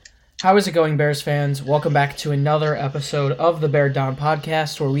How is it going, Bears fans? Welcome back to another episode of the Bear Down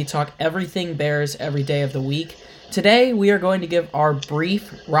Podcast, where we talk everything Bears every day of the week. Today, we are going to give our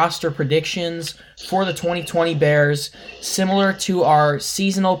brief roster predictions for the 2020 Bears. Similar to our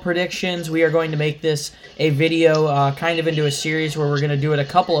seasonal predictions, we are going to make this a video kind of into a series where we're going to do it a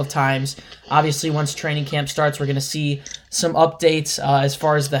couple of times. Obviously, once training camp starts, we're going to see some updates as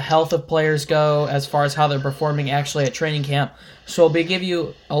far as the health of players go, as far as how they're performing actually at training camp. So we'll give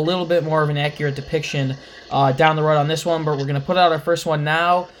you a little bit more of an accurate depiction down the road on this one, but we're going to put out our first one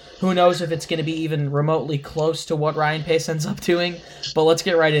now. Who knows if it's going to be even remotely close to what Ryan Pace ends up doing, but let's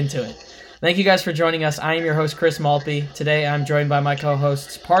get right into it. Thank you guys for joining us. I am your host, Chris Malpe. Today I'm joined by my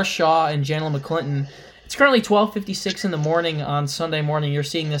co-hosts, Parth Shaw and Jalen McClinton. It's currently 12:56 in the morning on Sunday morning. You're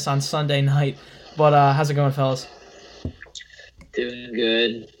seeing this on Sunday night, but how's it going, fellas? Doing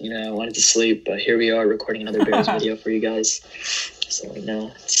good. I wanted to sleep, but here we are recording another Bears video for you guys. So,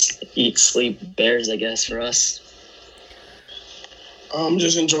 it's eat, sleep, Bears, I guess, for us. I'm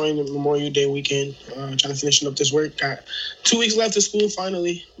just enjoying the Memorial Day weekend, trying to finish up this work. Got 2 weeks left of school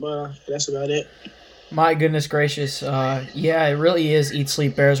finally, but that's about it. My goodness gracious. Yeah, it really is eat,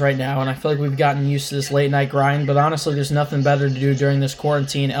 sleep, Bears right now, and I feel like we've gotten used to this late-night grind, but honestly, there's nothing better to do during this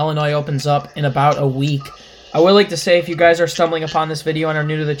quarantine. Illinois opens up in about a week. I would like to say, if you guys are stumbling upon this video and are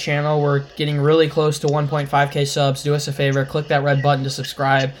new to the channel, we're getting really close to 1.5k subs. Do us a favor, click that red button to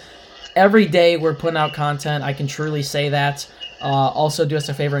subscribe. Every day we're putting out content, I can truly say that. Also, do us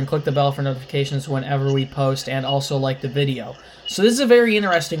a favor and click the bell for notifications whenever we post, and also like the video. So this is a very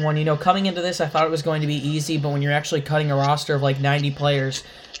interesting one. Coming into this, I thought it was going to be easy, but when you're actually cutting a roster of like 90 players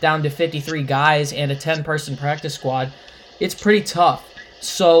down to 53 guys and a 10-person practice squad, it's pretty tough.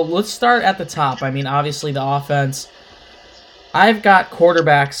 So let's start at the top. Obviously the offense. I've got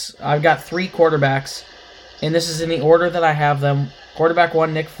quarterbacks. I've got 3 quarterbacks, and this is in the order that I have them. Quarterback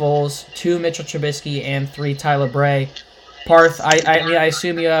 1, Nick Foles. 2, Mitchell Trubisky. And 3, Tyler Bray. Parth, I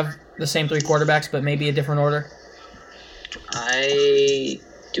assume you have the same 3 quarterbacks, but maybe a different order? I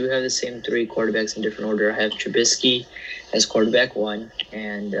do have the same 3 quarterbacks in different order. I have Trubisky as quarterback 1,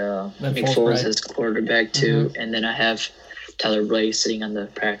 and Nick Foles as quarterback 2, and then I have Tyler Bray sitting on the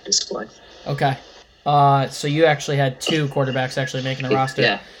practice squad. Okay. So you actually had 2 quarterbacks actually making the roster.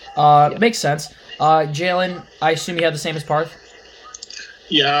 Yeah. Makes sense. Jalen, I assume you have the same as Parth?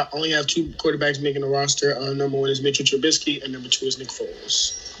 Yeah, I only have 2 quarterbacks making the roster. Number 1 is Mitchell Trubisky, and number 2 is Nick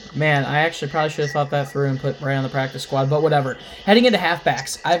Foles. Man, I actually probably should have thought that through and put Bray on the practice squad, but whatever. Heading into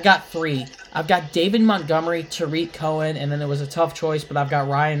halfbacks, I've got 3. I've got David Montgomery, Tariq Cohen, and then it was a tough choice, but I've got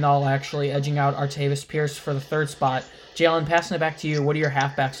Ryan Nall actually edging out Artavis Pierce for the 3rd spot. Jalen, passing it back to you, what are your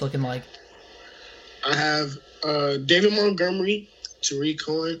halfbacks looking like? I have David Montgomery, Tariq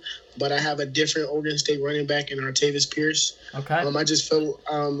Cohen, but I have a different Oregon State running back in Artavis Pierce. Okay. I just feel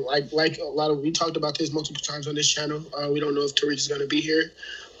like a lot of, we talked about this multiple times on this channel. We don't know if Tariq is going to be here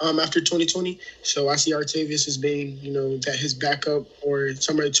after 2020. So I see Artavis as being, that his backup or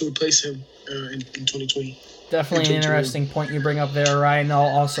somebody to replace him in 2020. Definitely an interesting point you bring up there, Ryan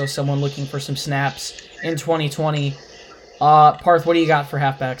Nall, also someone looking for some snaps in 2020. Parth, what do you got for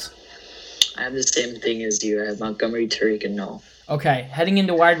halfbacks? I have the same thing as you. I have Montgomery, Tariq, and Nall. Okay, heading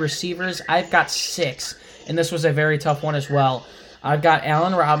into wide receivers, I've got 6, and this was a very tough one as well. I've got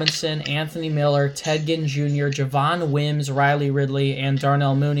Allen Robinson, Anthony Miller, Ted Ginn Jr., Javon Wims, Riley Ridley, and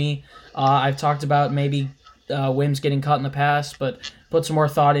Darnell Mooney. I've talked about maybe Wims getting cut in the past, but put some more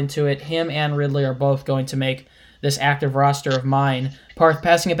thought into it. Him and Ridley are both going to make this active roster of mine. Parth,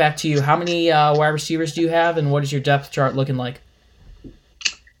 passing it back to you, how many wide receivers do you have, and what is your depth chart looking like?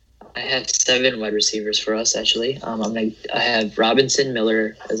 I have 7 wide receivers for us, actually. I have Robinson,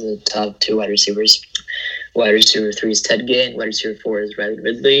 Miller as the top 2 wide receivers. Wide receiver 3 is Ted Ginn. Wide receiver 4 is Riley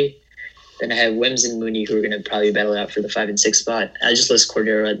Ridley. Then I have Wims and Mooney, who are going to probably battle out for the 5 and 6 spot. I just list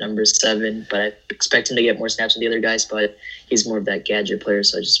Cordero at number 7, but I expect him to get more snaps than the other guys, but he's more of that gadget player,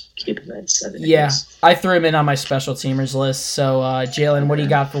 so I just keep him at 7. Yeah, I threw him in on my special teamers list. So, Jalen, what do you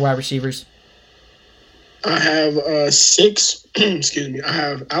got for wide receivers? I have 6. Excuse me. I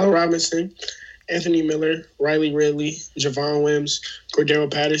have Allen Robinson, Anthony Miller, Riley Ridley, Javon Wims,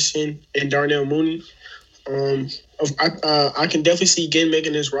 Cordero Patterson, and Darnell Mooney. I can definitely see Ginn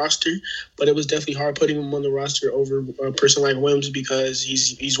making his roster, but it was definitely hard putting him on the roster over a person like Wims because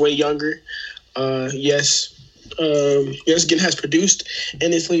he's way younger. Yes, Ginn has produced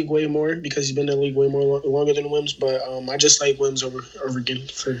in this league way more because he's been in the league way more longer than Wims, but I just like Wims over Ginn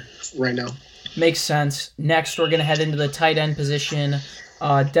for right now. Makes sense. Next, we're going to head into the tight end position.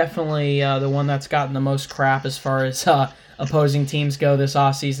 Definitely the one that's gotten the most crap as far as opposing teams go this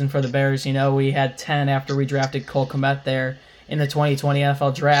offseason for the Bears. We had 10 after we drafted Cole Kmet there, in the 2020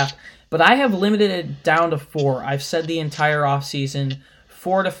 NFL Draft. But I have limited it down to 4. I've said the entire offseason,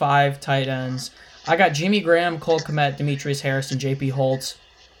 4 to 5 tight ends. I got Jimmy Graham, Cole Kmet, Demetrius Harris, and J.P. Holtz.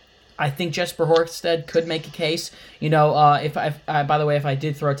 I think Jesper Horsted could make a case. By the way, if I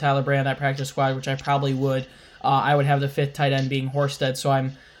did throw Tyler Brand at practice squad, which I probably would, I would have the 5th tight end being Horsted, so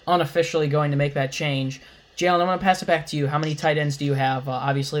I'm unofficially going to make that change. Jalen, I'm going to pass it back to you. How many tight ends do you have?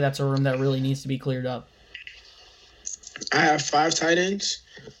 Obviously, that's a room that really needs to be cleared up. I have 5 tight ends.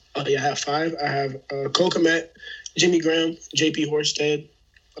 I have 5. I have Cole Kmet, Jimmy Graham, J.P. Holtz, not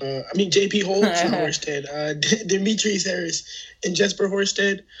Horsted, Demetrius Harris, and Jesper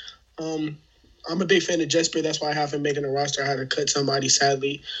Horsted. I'm a big fan of Jesper. That's why I have him making the roster. I had to cut somebody,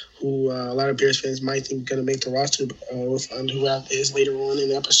 sadly, who a lot of Bears fans might think going to make the roster. We'll find who that is later on in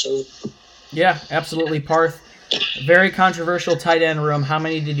the episode. Yeah, absolutely, Parth. Very controversial tight end room. How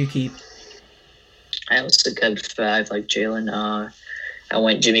many did you keep? I also kept 5, like Jalen. I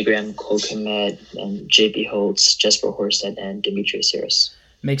went Jimmy Graham, Cole Kmet, and J.P. Holtz, Jesper Horsted, and Demetrius Harris.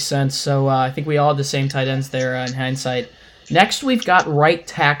 Makes sense. So I think we all had the same tight ends there in hindsight. Next, we've got right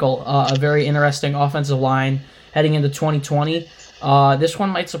tackle, a very interesting offensive line heading into 2020. This one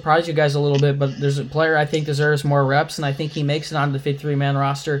might surprise you guys a little bit, but there's a player I think deserves more reps, and I think he makes it onto the 53-man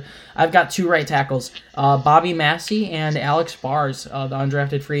roster. I've got 2 right tackles, Bobby Massey and Alex Bars, the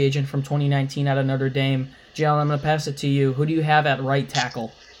undrafted free agent from 2019 out of Notre Dame. Jalen, I'm going to pass it to you. Who do you have at right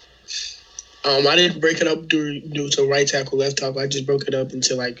tackle? I didn't break it up due to right tackle, left tackle. I just broke it up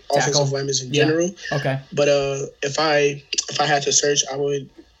into like offensive linemen in general. Okay. But if I had to search, I would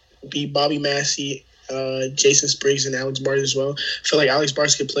be Bobby Massey, Jason Spriggs, and Alex Bars as well. I feel like Alex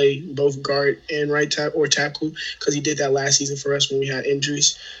Bars could play both guard and right tackle because he did that last season for us when we had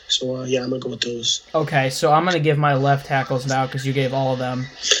injuries. So I'm gonna go with those. Okay, so I'm gonna give my left tackles now because you gave all of them.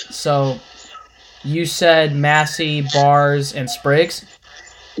 So you said Massey, Bars, and Spriggs.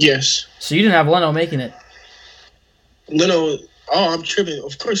 Yes. So you didn't have Leno making it. Leno, I'm tripping.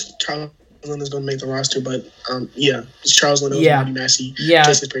 Of course, Charles Leno's going to make the roster, but it's Charles Leno, Bobby Massey,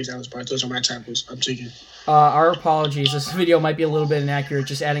 Jason Spriggs, Alex Bars. Those are my tackles. I'm taking. Our apologies. This video might be a little bit inaccurate.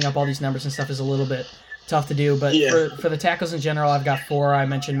 Just adding up all these numbers and stuff is a little bit tough to do. But for the tackles in general, I've got 4. I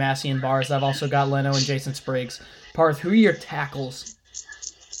mentioned Massey and Bars. I've also got Leno and Jason Spriggs. Parth, who are your tackles?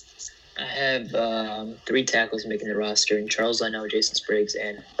 I have 3 tackles making the roster, and Charles Leno, Jason Spriggs,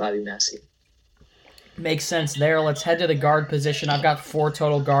 and Bobby Massey. Makes sense there. Let's head to the guard position. I've got 4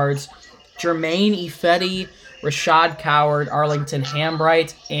 total guards. Jermaine Ifedi, Rashad Coward, Arlington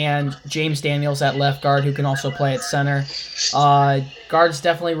Hambright, and James Daniels at left guard, who can also play at center. Guard's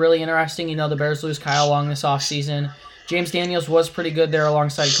definitely really interesting. The Bears lose Kyle Long this offseason. James Daniels was pretty good there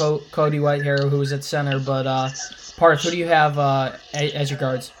alongside Cody Whitehair, who was at center. But Parth, who do you have as your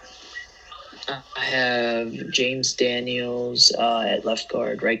guards? I have James Daniels at left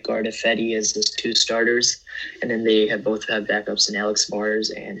guard, right guard Ifedi as his 2 starters, and then they both have backups in Alex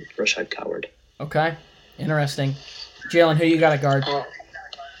Bars and Rashad Coward. Okay, interesting. Jalen, who you got at guard?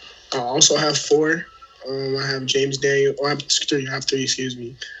 I also have 4. I have James Daniels. I have 3. Excuse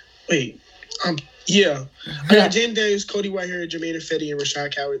me. Wait. I got James Daniels, Cody Whitehair, Jermaine Ifedi, and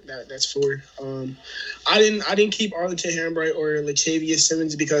Rashad Coward. That's 4. I didn't keep Arlington Hambright or Latavius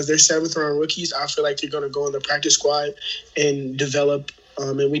Simmons because they're 7th-round rookies. I feel like they're going to go in the practice squad and develop.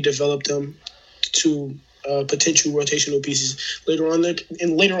 And we developed them to potential rotational pieces later on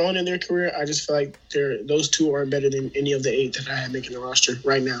in their career. I just feel like those 2 are better than any of the 8 that I have making the roster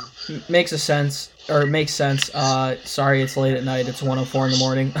right now. Makes sense. Sorry, it's late at night. It's 1:04 in the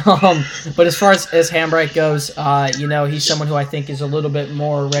morning. But as far as Hambright goes, he's someone who I think is a little bit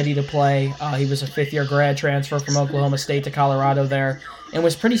more ready to play. He was a 5th-year grad transfer from Oklahoma State to Colorado there and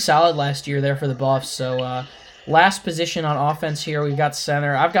was pretty solid last year there for the Buffs. So last position on offense here, we've got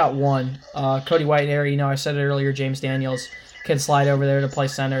center. I've got 1. Cody Whitehair, I said it earlier, James Daniels can slide over there to play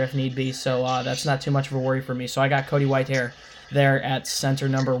center if need be. So that's not too much of a worry for me. So I got Cody Whitehair there at center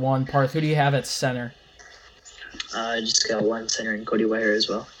number 1. Parth, who do you have at center? I just got 1 center and Cody Whitehair as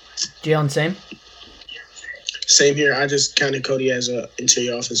well. Jalen, same? Same here. I just counted Cody as an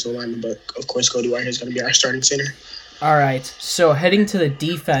interior offensive lineman, but of course Cody Whitehair is going to be our starting center. All right, so heading to the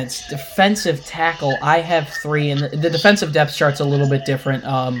defensive tackle, I have 3, and the defensive depth chart's a little bit different.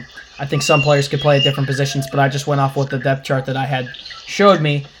 I think some players could play at different positions, but I just went off what the depth chart that I had showed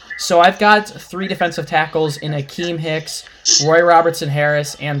me. So I've got 3 defensive tackles in Akeem Hicks, Roy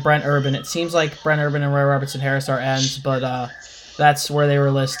Robertson-Harris, and Brent Urban. It seems like Brent Urban and Roy Robertson-Harris are ends, but that's where they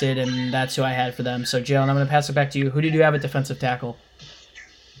were listed, and that's who I had for them. So, Jalen, I'm going to pass it back to you. Who did you have at defensive tackle?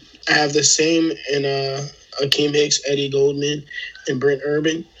 I have the same in Akeem Hicks, Eddie Goldman, and Brent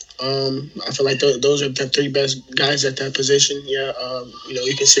Urban. I feel like those are the three best guys at that position. Yeah,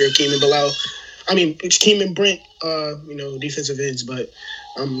 you consider Keem and Bilal. I mean, it's Keem and Brent, defensive ends, but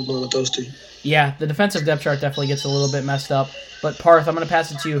I'm going with those two. Yeah, the defensive depth chart definitely gets a little bit messed up. But Parth, I'm going to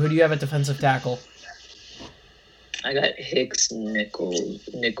pass it to you. Who do you have at defensive tackle? I got Hicks,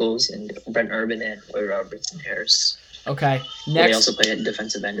 Nichols, and Brent Urban, and Roy Robertson Harris. Okay. They Next, also play at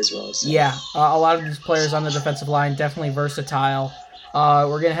defensive end as well. So. yeah, a lot of these players on the defensive line definitely versatile.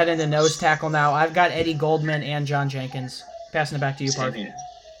 We're going to head into nose tackle now. I've got Eddie Goldman and John Jenkins. Passing it back to you, Parth.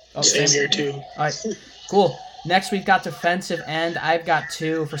 Same here, too. All right, cool. Next, we've got defensive end. I've got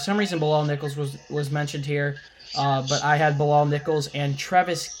two. For some reason, Bilal Nichols was mentioned here, but I had Bilal Nichols and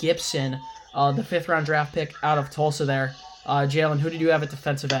Trevis Gibson, the fifth-round draft pick out of Tulsa there. Jalen, who did you have at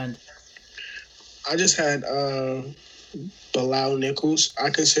defensive end? I just had Bilal Nichols. I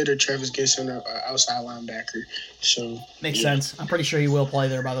consider Trevis Gibson an outside linebacker. So Makes sense. I'm pretty sure he will play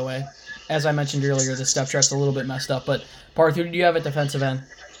there, by the way. As I mentioned earlier, the step chart's a little bit messed up. But, Parth, who did you have at defensive end?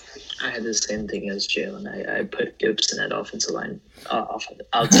 I had the same thing as Jalen. I put Gibson at outside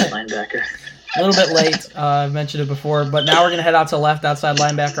linebacker. A little bit late. I've mentioned it before. But now we're going to head out to left outside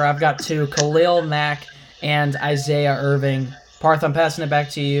linebacker. I've got two, Khalil Mack and Isaiah Irving. Parth, I'm passing it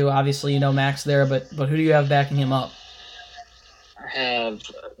back to you. Obviously, you know Mack's there, but who do you have backing him up? I have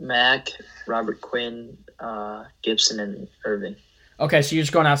Mack, Robert Quinn, Gibson, and Irving. Okay, so you're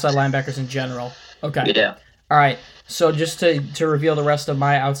just going outside linebackers in general. Okay. Yeah. All right. So just to reveal the rest of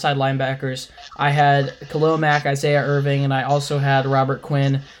my outside linebackers, I had Khalil Mack, Isaiah Irving, and I also had Robert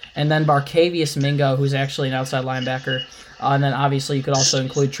Quinn, and then Barcavius Mingo, who's actually an outside linebacker. And then obviously you could also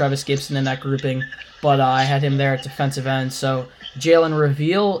include Trevis Gibson in that grouping, but I had him there at defensive end. So Jalen,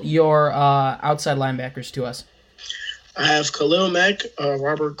 reveal your outside linebackers to us. I have Khalil Mack,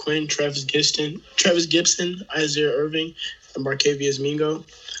 Robert Quinn, Trevis Gibson, Isaiah Irving, and Barcavius Mingo.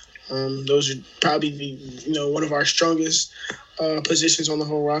 Those are probably one of our strongest positions on the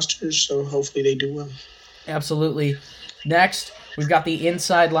whole roster, so hopefully they do well. Absolutely. Next, we've got the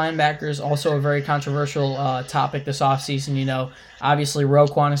inside linebackers, also a very controversial topic this offseason. Obviously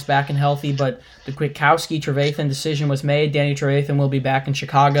Roquan is back and healthy, but the Kwiatkowski-Trevathan decision was made. Danny Trevathan will be back in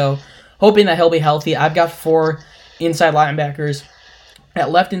Chicago, hoping that he'll be healthy. I've got four inside linebackers.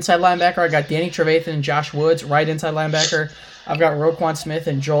 At left inside linebacker, I got Danny Trevathan and Josh Woods. Right inside linebacker, I've got Roquan Smith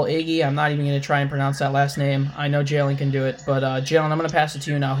and Joel Iggy. I'm not even going to try and pronounce that last name. I know Jalen can do it, but Jalen, I'm going to pass it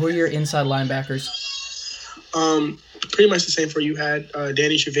to you now. Who are your inside linebackers? Pretty much the same for you had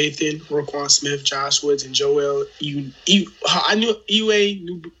Danny Trevathan, Roquan Smith, Josh Woods, and Joel Buniwe.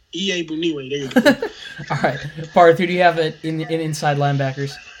 There you go. All right. Parth, who do you have in inside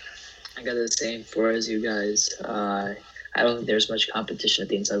linebackers? I got the same four as you guys. I don't think there's much competition at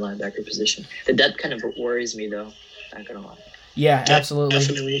the inside linebacker position. The depth kind of worries me, though. Not going to lie. Yeah, absolutely.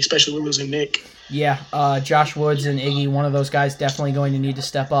 Definitely, especially with losing Nick. Yeah, Josh Woods and Iggy, one of those guys definitely going to need to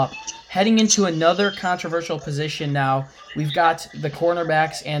step up. Heading into another controversial position now, we've got the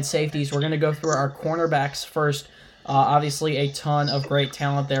cornerbacks and safeties. We're going to go through our cornerbacks first. Obviously, a ton of great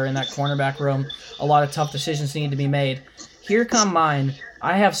talent there in that cornerback room. A lot of tough decisions need to be made. Here come mine.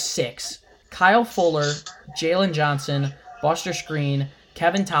 I have 6. Kyle Fuller, Jalen Johnson, Buster Skrine,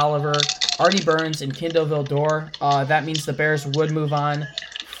 Kevin Tolliver, Artie Burns, and Kindle Vildor. That means the Bears would move on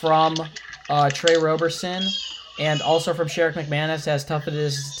from Trey Roberson and also from Sherrick McManus, as tough it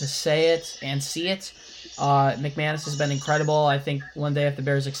is to say it and see it. McManus has been incredible. I think one day if the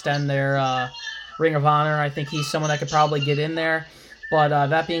Bears extend their Ring of Honor, I think he's someone that could probably get in there. But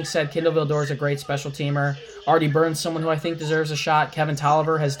that being said, Kindle Vildor is a great special teamer. Artie Burns, someone who I think deserves a shot. Kevin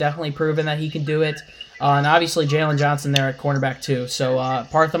Tolliver has definitely proven that he can do it. And obviously Jalen Johnson there at cornerback too. So,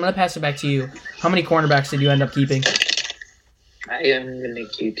 Parth, I'm going to pass it back to you. How many cornerbacks did you end up keeping? I am going to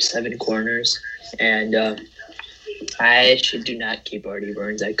keep 7 corners. And I actually do not keep Artie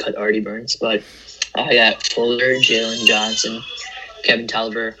Burns. I cut Artie Burns. But I got Fuller, Jalen Johnson, Kevin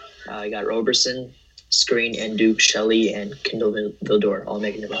Tolliver. I got Roberson, Skrine, and Duke Shelley, and Kindle Vildor all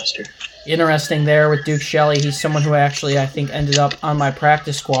making the roster. Interesting there with Duke Shelley. He's someone who actually, I think, ended up on my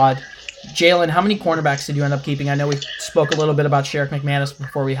practice squad. Jalen, how many cornerbacks did you end up keeping? I know we spoke a little bit about Sherrick McManus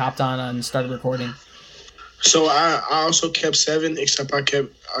before we hopped on and started recording. So I also kept 7, except I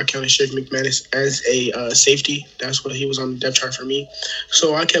counted Sherrick McManus as a safety. That's what he was on the depth chart for me.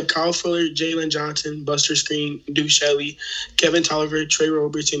 So I kept Kyle Fuller, Jalen Johnson, Buster Skrine, Duke Shelley, Kevin Tolliver, Trey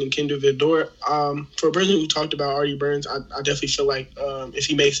Robertson, and Kindle Vildor. For a person who talked about Artie Burns, I definitely feel like if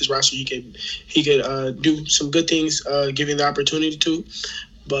he makes his roster, he could do some good things, given the opportunity to.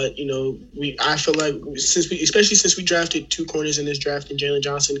 But I feel like especially since we drafted two corners in this draft, and Jalen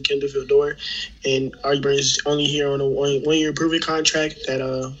Johnson and Kendall Vildor, and Artie Burns is only here on a one-year proven contract,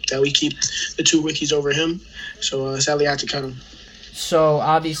 that we keep the two rookies over him. So sadly, I have to cut him. So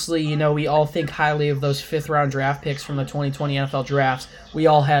obviously, we all think highly of those 5th-round draft picks from the 2020 NFL drafts. We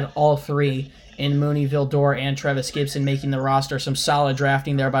all had all three in Mooney, Vildor, and Travis Gibson making the roster. Some solid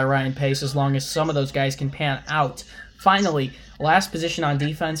drafting there by Ryan Pace, as long as some of those guys can pan out. Finally, last position on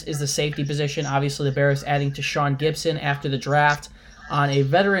defense is the safety position. Obviously, the Bears adding to Sean Gibson after the draft on a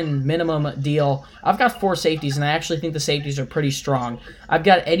veteran minimum deal. I've got 4 safeties, and I actually think the safeties are pretty strong. I've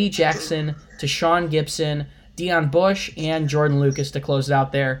got Eddie Jackson to Sean Gibson, Deion Bush, and Jordan Lucas to close it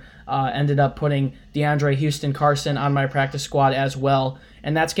out there. Ended up putting DeAndre Houston Carson on my practice squad as well.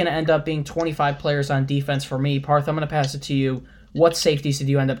 And that's going to end up being 25 players on defense for me. Parth, I'm going to pass it to you. What safeties did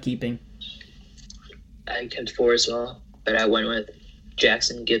you end up keeping? I kept 4 as well, but I went with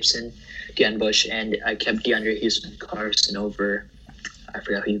Jackson, Gibson, Deion Bush, and I kept DeAndre Houston Carson over, I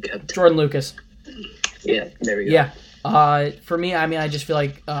forgot who you kept. Jordan Lucas. Yeah, there we go. Yeah. For me, I just feel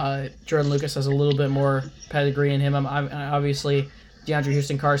like Jordan Lucas has a little bit more pedigree in him. I'm obviously, DeAndre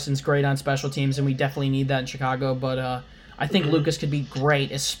Houston Carson's great on special teams, and we definitely need that in Chicago, but I think Lucas could be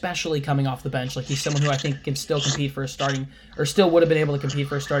great, especially coming off the bench. Like, he's someone who I think can still compete for a starting, or still would have been able to compete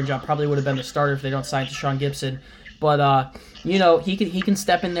for a starting job. Probably would have been the starter if they don't sign to Sean Gibson. But, he can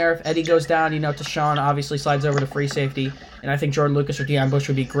step in there if Eddie goes down. To Sean obviously slides over to free safety. And I think Jordan Lucas or Deion Bush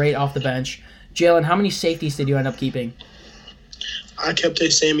would be great off the bench. Jalen, how many safeties did you end up keeping? I kept the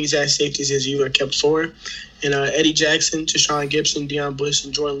same exact safeties as you. I kept 4. And Eddie Jackson, Tashawn Gibson, Deion Bush,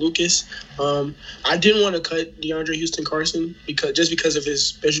 and Jordan Lucas. I didn't want to cut DeAndre Houston Carson because of his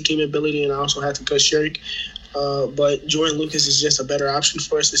special team ability, and I also had to cut Sherrick. But Jordan Lucas is just a better option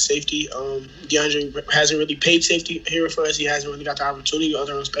for us as safety. DeAndre hasn't really paid safety here for us. He hasn't really got the opportunity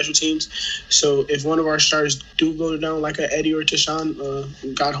other on special teams. So if one of our stars do go down like a Eddie or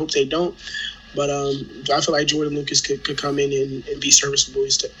Tashawn, God hopes they don't. But I feel like Jordan Lucas could come in and be serviceable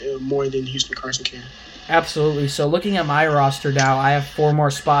more than Houston Carson can. Absolutely. So looking at my roster now, I have 4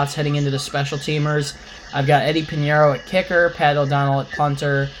 more spots heading into the special teamers. I've got Eddie Pinheiro at kicker, Pat O'Donnell at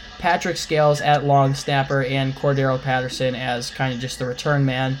punter, Patrick Scales at long snapper, and Cordero Patterson as kind of just the return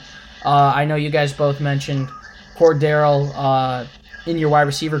man. I know you guys both mentioned Cordero in your wide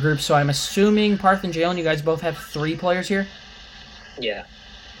receiver group, so I'm assuming Parth and Jalen, you guys both have 3 players here? Yeah.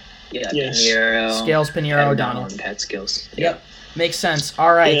 Yeah, yes. Pinheiro, Scales, Pinheiro, O'Donnell. And Pat Scales. Yep. Makes sense.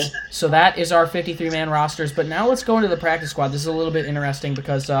 All right. Yeah. So that is our 53-man rosters. But now let's go into the practice squad. This is a little bit interesting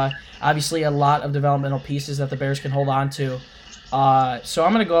because obviously a lot of developmental pieces that the Bears can hold on to. So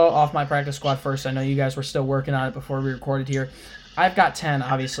I'm going to go off my practice squad first. I know you guys were still working on it before we recorded here. I've got 10,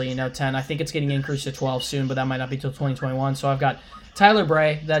 obviously. 10. I think it's getting increased to 12 soon, but that might not be till 2021. So I've got Tyler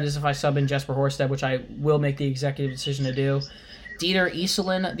Bray. That is if I sub in Jesper Horsted, which I will make the executive decision to do. Dieter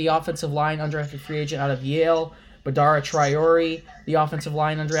Easelin, the offensive line undrafted free agent out of Yale. Badara Traore, the offensive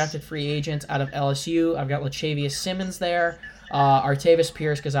line undrafted free agent out of LSU. I've got Lachavious Simmons there. Artavis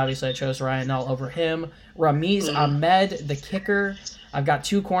Pierce, because obviously I chose Ryan Null over him. Ramiz Ahmed, the kicker. I've got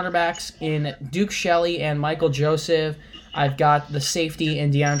 2 cornerbacks in Duke Shelley and Michael Joseph. I've got the safety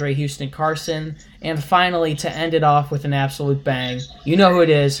in DeAndre Houston Carson. And finally, to end it off with an absolute bang, you know who it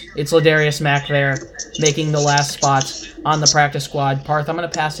is. It's Ladarius Mack there, making the last spot on the practice squad. Parth, I'm going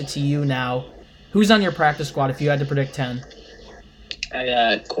to pass it to you now. Who's on your practice squad if you had to predict 10? I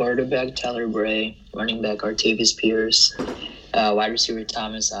got quarterback Tyler Bray, running back Artavis Pierce, wide receiver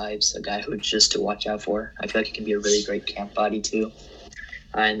Thomas Ives, a guy who just to watch out for. I feel like he can be a really great camp body too.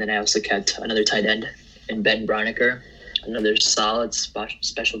 And then I also kept another tight end in Ben Broniker, another solid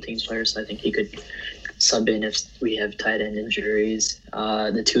special teams player, so I think he could sub in if we have tight end injuries.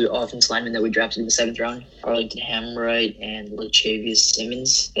 The 2 offensive linemen that we drafted in the 7th round, Arlington Hamright and Lachavious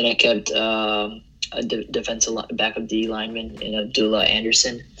Simmons. Then I kept a defensive backup D lineman in Abdullah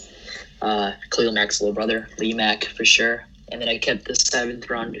Anderson. Khalil Mack's little brother, Lee Mack for sure. And then I kept the 7th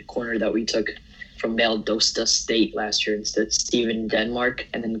round corner that we took from Valdosta State last year instead, Steven Denmark.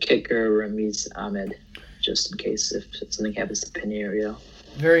 And then kicker Ramiz Ahmed, just in case if something happens to Pinheiro.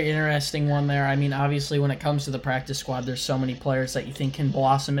 Very interesting one there. I mean, obviously, when it comes to the practice squad, there's so many players that you think can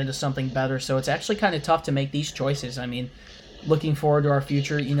blossom into something better. So it's actually kind of tough to make these choices. I mean, looking forward to our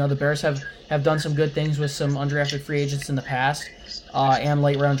future, the Bears have done some good things with some undrafted free agents in the past and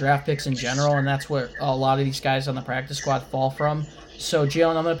late-round draft picks in general, and that's where a lot of these guys on the practice squad fall from. So,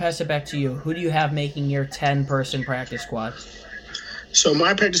 Jalen, I'm going to pass it back to you. Who do you have making your 10-person practice squad? So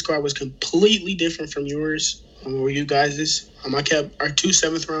my practice squad was completely different from yours. Or you guys' I kept our 2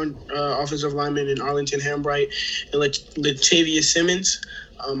 7th-round offensive linemen in Arlington Hambright and Latavius Simmons.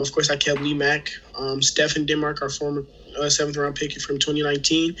 Of course, I kept Lee Mack, Stephen Denmark, our former 7th-round pick from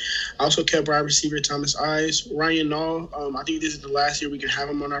 2019. I also kept wide receiver Thomas Eyes. Ryan Nall, I think this is the last year we can have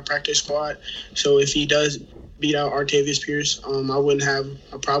him on our practice squad. So if he does beat out Artavius Pierce, I wouldn't have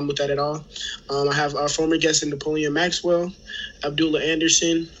a problem with that at all. I have our former guest in Napoleon Maxwell, Abdullah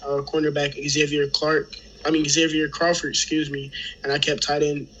Anderson, cornerback Xavier Crawford, and I kept tight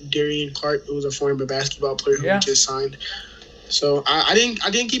end Darian Clark, who was a former basketball player who we just signed. So I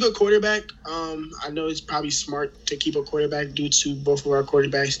didn't keep a quarterback. I know it's probably smart to keep a quarterback due to both of our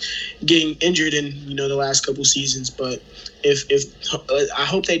quarterbacks getting injured in the last couple seasons. But if I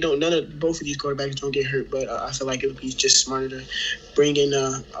hope both of these quarterbacks don't get hurt. But I feel like it would be just smarter to bring in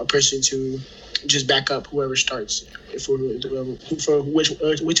a person to just back up whoever starts for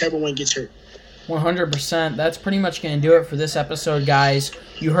whichever one gets hurt. 100%. That's pretty much going to do it for this episode, guys.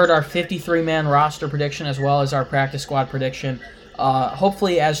 You heard our 53-man roster prediction as well as our practice squad prediction.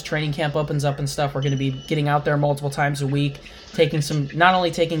 Hopefully, as training camp opens up and stuff, we're going to be getting out there multiple times a week, not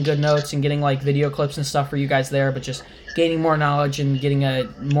only taking good notes and getting like video clips and stuff for you guys there, but just gaining more knowledge and getting a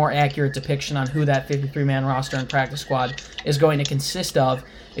more accurate depiction on who that 53-man roster and practice squad is going to consist of.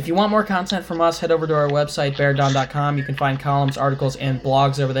 If you want more content from us, head over to our website, beardown.com. You can find columns, articles, and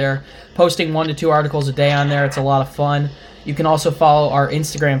blogs over there. Posting 1 to 2 articles a day on there. It's a lot of fun. You can also follow our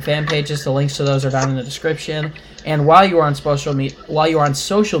Instagram fan pages. The links to those are down in the description. And while you are on social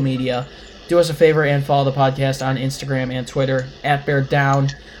media, do us a favor and follow the podcast on Instagram and Twitter at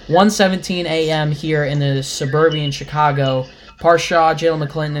beardown. 1:17 a.m. here in the suburban Chicago. Parshaw, Jalen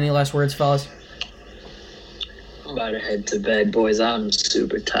McClinton, any last words, fellas? I'm about to head to bed, boys. I'm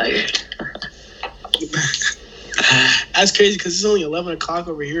super tired. That's crazy because it's only 11 o'clock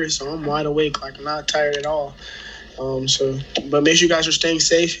over here, so I'm wide awake. Like, I'm not tired at all. But make sure you guys are staying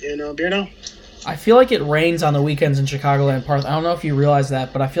safe and bear down. I feel like it rains on the weekends in Chicagoland Park. I don't know if you realize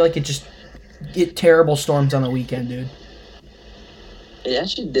that, but I feel like it just get terrible storms on the weekend, dude. It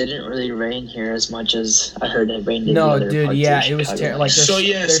actually didn't really rain here as much as I heard it rained in No, the other dude, parts yeah, of it was Chicago. like since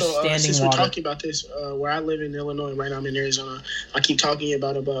standing we're water. talking about this, where I live in Illinois, right now I'm in Arizona. I keep talking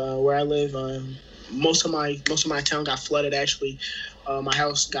about it, but where I live, most of my town got flooded. Actually, my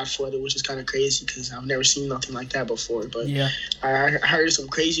house got flooded, which is kind of crazy because I've never seen nothing like that before. But Yeah. I heard some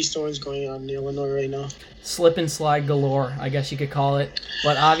crazy storms going on in Illinois right now. Slip and slide galore, I guess you could call it.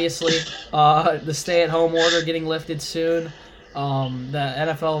 But obviously, the stay-at-home order getting lifted soon. The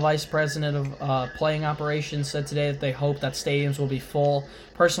NFL vice president of playing operations said today that they hope that stadiums will be full.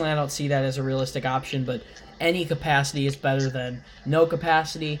 Personally, I don't see that as a realistic option, but any capacity is better than no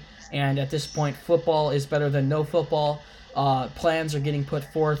capacity. And at this point, football is better than no football. Plans are getting put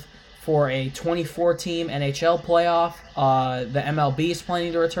forth for a 24-team NHL playoff. The MLB is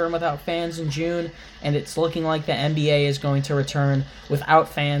planning to return without fans in June, and it's looking like the NBA is going to return without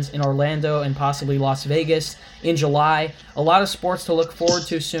fans in Orlando and possibly Las Vegas in July. A lot of sports to look forward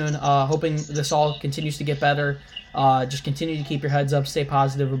to soon. Hoping this all continues to get better. Just continue to keep your heads up, stay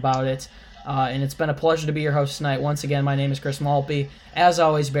positive about it. And it's been a pleasure to be your host tonight. Once again, my name is Chris Maltby. As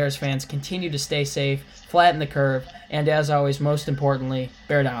always, Bears fans, continue to stay safe, flatten the curve, and as always, most importantly,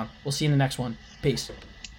 bear down. We'll see you in the next one. Peace.